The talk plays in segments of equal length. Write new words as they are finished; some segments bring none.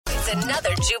another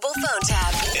Jubal phone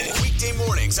tab. Weekday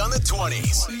mornings on the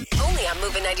 20s. Only on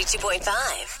Moving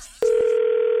 92.5.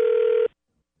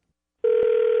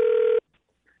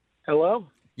 Hello?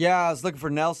 Yeah, I was looking for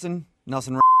Nelson.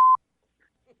 Nelson.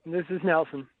 This is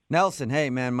Nelson. Nelson, hey,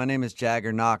 man, my name is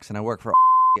Jagger Knox, and I work for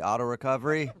Auto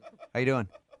Recovery. How you doing?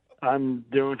 I'm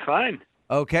doing fine.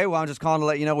 Okay, well, I'm just calling to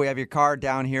let you know we have your car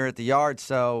down here at the yard,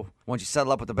 so once you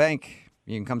settle up with the bank,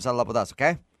 you can come settle up with us,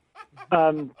 okay?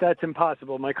 That's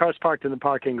impossible. My car's parked in the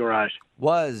parking garage.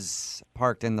 Was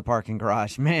parked in the parking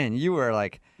garage. Man, you were,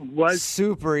 Was?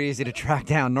 super easy to track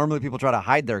down. Normally people try to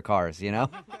hide their cars, you know?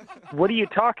 What are you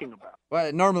talking about?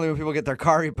 Well, normally when people get their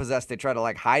car repossessed, they try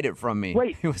to, hide it from me.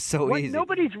 Wait. It was so easy.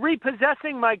 Nobody's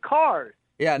repossessing my car.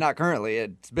 Yeah, not currently.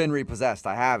 It's been repossessed.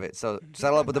 I have it. So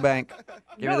settle up with the bank.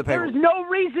 Give me the paper. There's no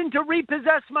reason to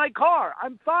repossess my car.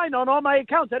 I'm fine on all my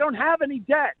accounts. I don't have any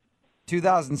debt.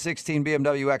 2016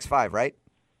 BMW X5, right?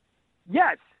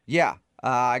 Yes. Yeah.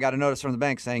 I got a notice from the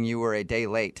bank saying you were a day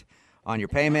late on your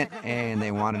payment, and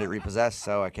they wanted it repossessed,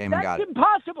 so I came and got That's it.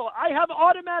 impossible. I have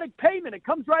automatic payment. It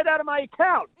comes right out of my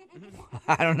account.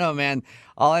 I don't know, man.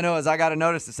 All I know is I got a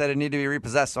notice that said it needed to be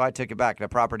repossessed, so I took it back. The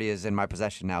property is in my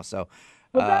possession now, so...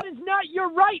 But that is not your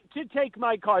right to take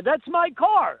my car. That's my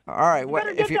car. All right. You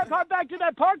better get that car back to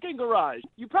that parking garage.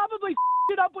 You probably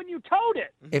it up when you towed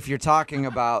it. If you're talking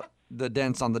about the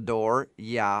dents on the door,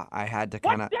 yeah, I had to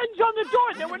kind of... What dents on the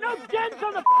door? There were no dents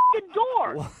on the fucking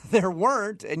door. Well, there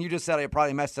weren't, and you just said I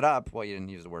probably messed it up. Well, you didn't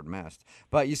use the word messed,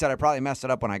 but you said I probably messed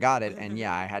it up when I got it, and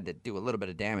yeah, I had to do a little bit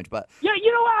of damage, but... Yeah,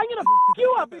 you know what? I'm going to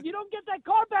you up if you don't get that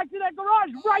car back to that garage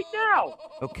right now.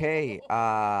 Okay,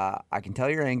 I can tell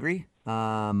you're angry.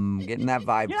 Getting that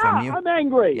vibe from you. Yeah, I'm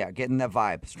angry. Yeah, getting that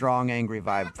vibe. Strong, angry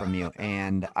vibe from you.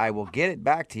 And I will get it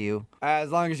back to you as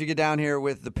long as you get down here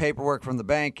with the paperwork from the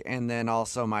bank and then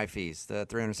also my fees. The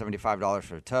 $375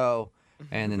 for the tow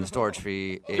and then the storage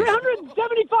fee is...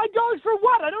 $375 for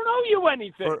what? I don't owe you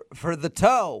anything. For the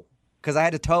tow, because I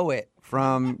had to tow it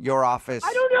from your office.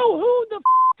 I don't know who the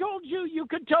told you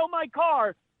could tow my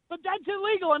car. But that's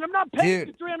illegal, and I'm not paying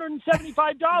you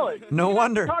 $375. No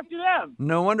wonder. Talk to them.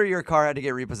 No wonder your car had to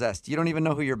get repossessed. You don't even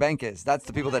know who your bank is. That's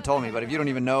the people that told me. But if you don't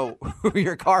even know who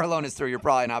your car loan is through, you're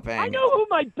probably not paying. I know who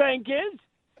my bank is.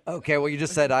 Okay, well, you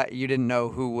just said you didn't know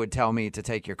who would tell me to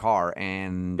take your car,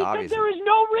 and because obviously... there is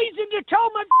no reason to tow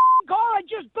my car. I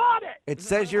just bought it. It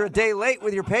says you're a day late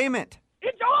with your payment.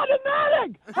 It's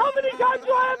automatic. How many times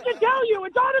do I have to tell you?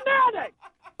 It's automatic.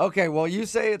 Okay, well, you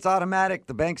say it's automatic.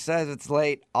 The bank says it's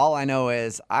late. All I know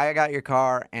is I got your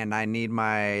car, and I need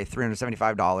my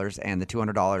 $375 and the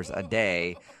 $200 a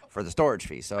day for the storage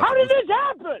fee. So how did this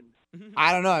happen?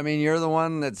 I don't know. I mean, you're the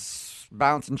one that's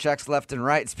bouncing checks left and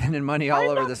right, spending money all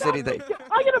over the city. I'm going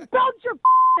to bounce your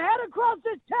head across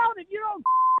this town, and you don't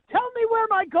tell me where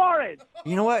my car is.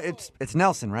 You know what? It's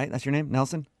Nelson, right? That's your name,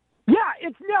 Nelson? Yeah,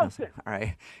 it's Nelson. All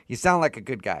right. You sound like a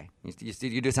good guy.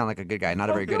 You do sound like a good guy.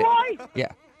 Not a very good... Do I?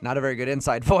 Yeah. Not a very good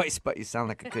inside voice, but you sound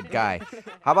like a good guy.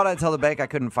 How about I tell the bank I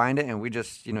couldn't find it, and we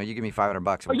just, you give me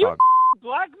 $500. Are you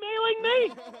blackmailing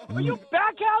me? Are you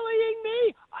back-alleying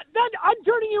me? I'm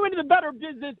turning you into the Better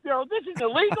Business Bureau. This is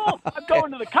illegal. I'm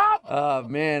going to the cops. Oh,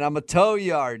 man, I'm a tow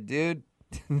yard, dude.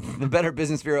 The Better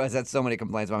Business Bureau has had so many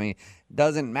complaints about me.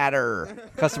 Doesn't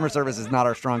matter. Customer service is not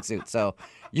our strong suit. So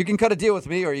you can cut a deal with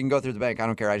me, or you can go through the bank. I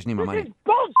don't care. I just need my money. This is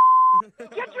bullshit.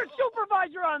 Get your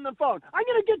supervisor on the phone. I'm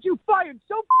going to get you fired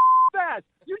so fast.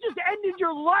 You just ended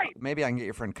your life. Maybe I can get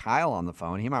your friend Kyle on the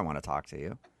phone. He might want to talk to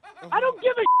you. I don't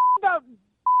give a about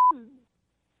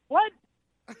what?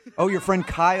 Oh, your friend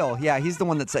Kyle. Yeah, he's the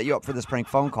one that set you up for this prank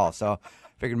phone call. So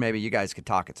I figured maybe you guys could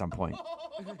talk at some point.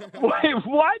 Wait,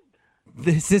 what?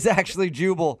 This is actually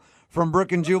Jubal from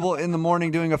Brook and Jubal in the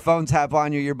morning doing a phone tap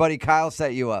on you. Your buddy Kyle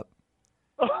set you up.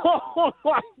 Oh,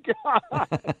 my God.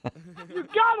 You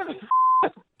gotta be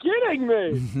kidding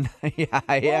me. Yeah,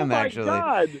 I am, actually. Oh,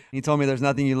 my God. He told me there's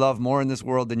nothing you love more in this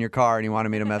world than your car, and he wanted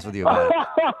me to mess with you about it.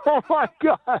 Oh, my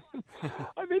God.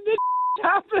 I mean, this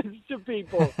happens to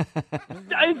people.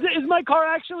 Is my car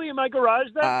actually in my garage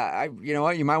then? You know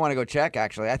what? You might want to go check,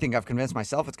 actually. I think I've convinced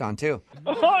myself it's gone, too.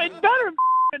 Oh, it better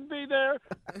be there.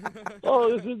 Oh,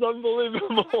 this is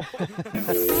unbelievable.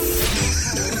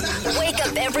 Wake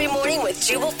up every morning with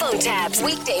Jubal phone tabs.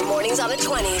 Weekday mornings on the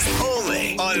 20s.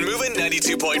 Only on Moving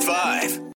 92.5.